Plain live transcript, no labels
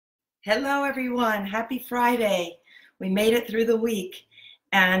Hello, everyone. Happy Friday. We made it through the week.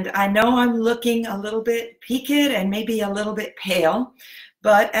 And I know I'm looking a little bit peaked and maybe a little bit pale,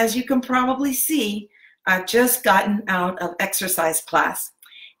 but as you can probably see, I've just gotten out of exercise class.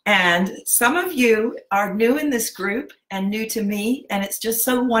 And some of you are new in this group and new to me, and it's just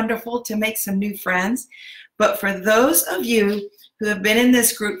so wonderful to make some new friends. But for those of you who have been in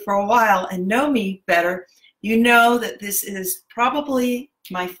this group for a while and know me better, you know that this is probably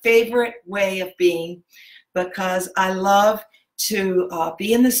my favorite way of being, because I love to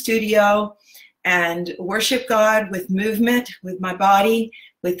be in the studio and worship God with movement, with my body,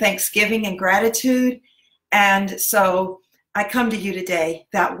 with thanksgiving and gratitude. And so I come to you today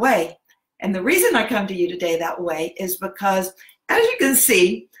that way. And the reason I come to you today that way is because, as you can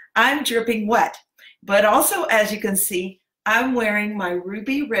see, I'm dripping wet. But also, as you can see, I'm wearing my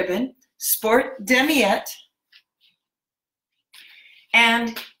Ruby Ribbon Sport Demiette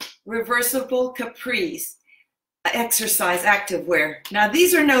and reversible capris exercise activewear. Now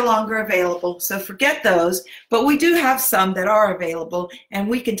these are no longer available, so forget those, but we do have some that are available, and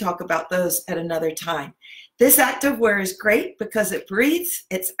we can talk about those at another time. This activewear is great because it breathes,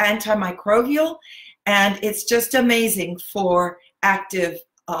 it's antimicrobial, and it's just amazing for active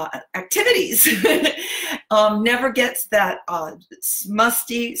activities. Never gets that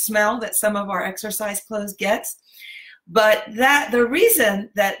musty smell that some of our exercise clothes gets. But the reason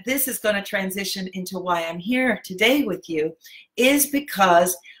that this is going to transition into why I'm here today with you is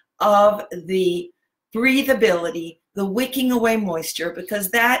because of the breathability, the wicking away moisture, because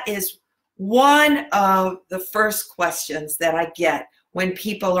that is one of the first questions that I get when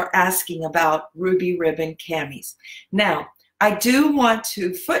people are asking about Ruby Ribbon Camis. Now, I do want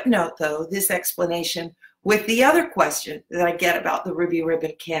to footnote, though, this explanation with the other question that I get about the Ruby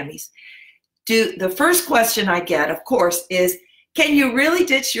Ribbon Camis. The first question I get, of course, is, can you really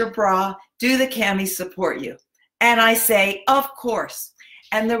ditch your bra? Do the camis support you? And I say, of course.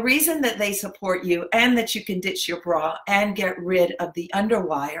 And the reason that they support you and that you can ditch your bra and get rid of the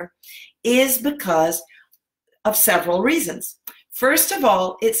underwire is because of several reasons. First of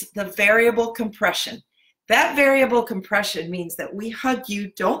all, it's the variable compression. That variable compression means that we hug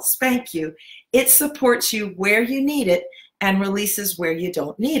you, don't spank you. It supports you where you need it and releases where you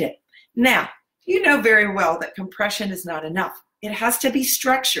don't need it. Now, you know very well that compression is not enough. It has to be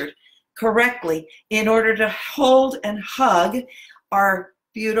structured correctly in order to hold and hug our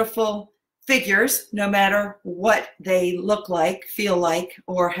beautiful figures, no matter what they look like, feel like,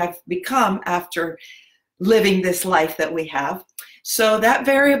 or have become after living this life that we have. So that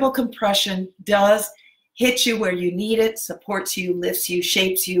variable compression does hit you where you need it, supports you, lifts you,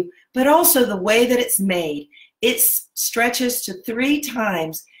 shapes you, but also the way that it's made. It stretches to 3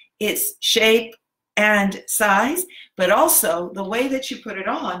 times its shape and size, but also the way that you put it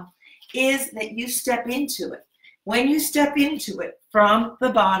on is that you step into it. When you step into it from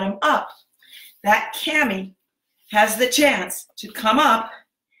the bottom up, that cami has the chance to come up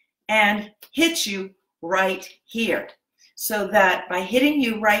and hit you right here. So that by hitting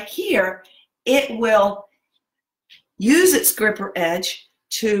you right here, it will use its gripper edge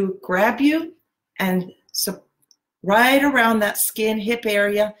to grab you and right around that skin hip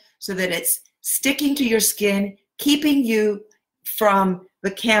area so that it's sticking to your skin, keeping you from the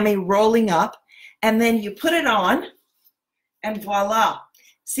cami rolling up, and then you put it on and voila.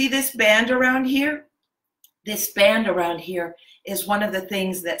 See this band around here? This band around here is one of the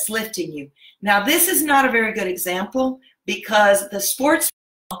things that's lifting you. Now this is not a very good example because the sports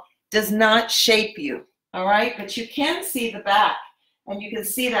bra does not shape you, all right? But you can see the back, and you can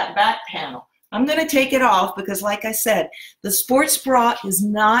see that back panel. I'm going to take it off because, like I said, the sports bra is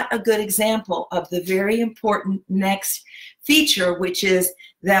not a good example of the very important next feature, which is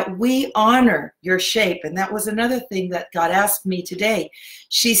that we honor your shape. And that was another thing that God asked me today.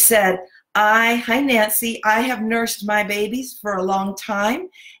 She said, hi Nancy, I have nursed my babies for a long time,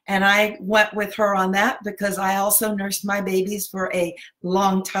 and I went with her on that because I also nursed my babies for a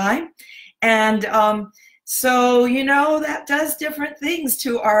long time. And so, you know, that does different things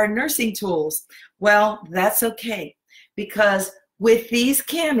to our nursing tools. Well, that's okay, because with these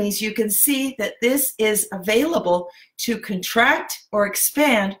camis, you can see that this is available to contract or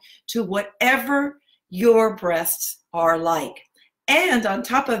expand to whatever your breasts are like. And on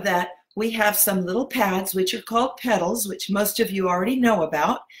top of that, we have some little pads, which are called petals, which most of you already know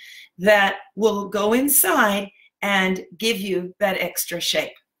about, that will go inside and give you that extra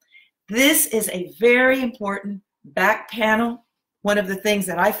shape. This is a very important back panel, one of the things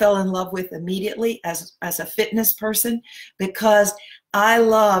that I fell in love with immediately as a fitness person, because I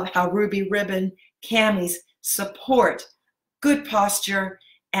love how Ruby Ribbon Camis support good posture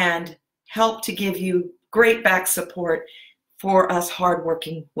and help to give you great back support for us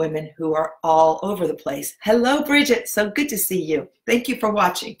hardworking women who are all over the place. Hello, Bridget. So good to see you. Thank you for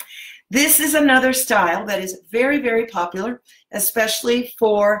watching. This is another style that is very, very popular, especially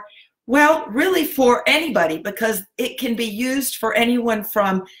for, well, really for anybody, because it can be used for anyone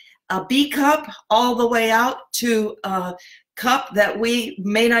from a B cup all the way out to a cup that we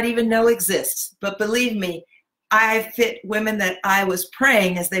may not even know exists. But believe me, I fit women that I was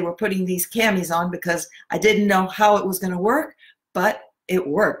praying as they were putting these camis on, because I didn't know how it was going to work, but it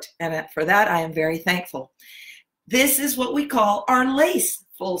worked. And for that, I am very thankful. This is what we call our lace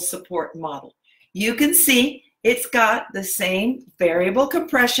full support model. You can see it's got the same variable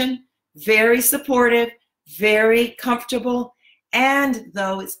compression, very supportive, very comfortable, and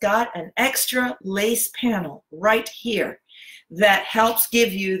though it's got an extra lace panel right here that helps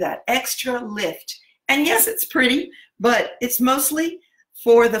give you that extra lift. And yes, it's pretty, but it's mostly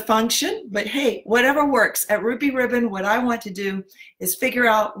for the function. But hey, whatever works. At Ruby Ribbon, what I want to do is figure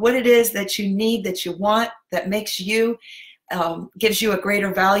out what it is that you need, that you want, that makes you, gives you a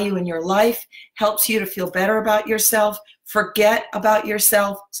greater value in your life, helps you to feel better about yourself, forget about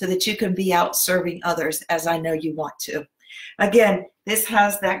yourself so that you can be out serving others, as I know you want to. Again, this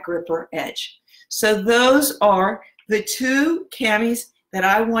has that gripper edge. So those are the two camis that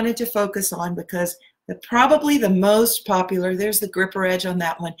I wanted to focus on, because probably the most popular, there's the gripper edge on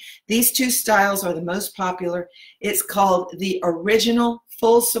that one. These two styles are the most popular. It's called the original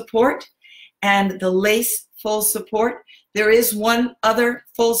full support and the lace full support. There is one other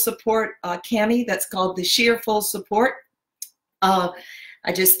full support cami that's called the sheer full support. I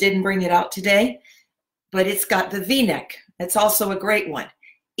just didn't bring it out today, but it's got the V-neck. It's also a great one.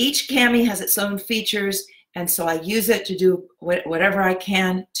 Each cami has its own features, and so I use it to do whatever I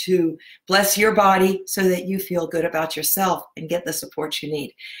can to bless your body so that you feel good about yourself and get the support you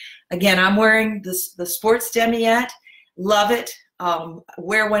need. Again, I'm wearing the sports Demi. Love it.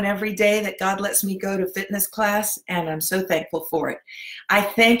 Wear one every day that God lets me go to fitness class, and I'm so thankful for it. I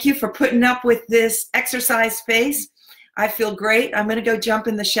thank you for putting up with this exercise face. I feel great. I'm going to go jump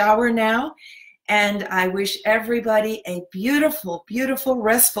in the shower now, and I wish everybody a beautiful, beautiful,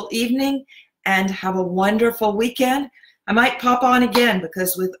 restful evening, and have a wonderful weekend. I might pop on again,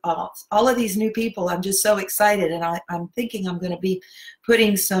 because with all of these new people, I'm just so excited, and I'm thinking I'm going to be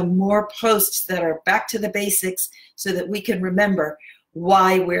putting some more posts that are back to the basics so that we can remember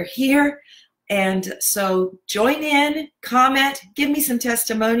why we're here. And so join in, comment, give me some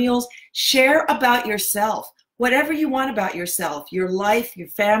testimonials, share about yourself, whatever you want about yourself, your life, your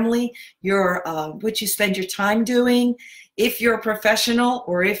family, your what you spend your time doing. If you're a professional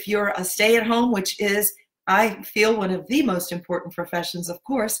or if you're a stay-at-home, which is, I feel, one of the most important professions, of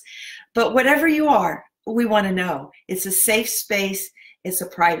course. But whatever you are, we want to know. It's a safe space. It's a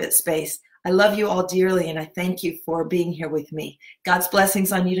private space. I love you all dearly, and I thank you for being here with me. God's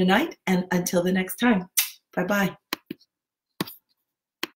blessings on you tonight, and until the next time. Bye-bye.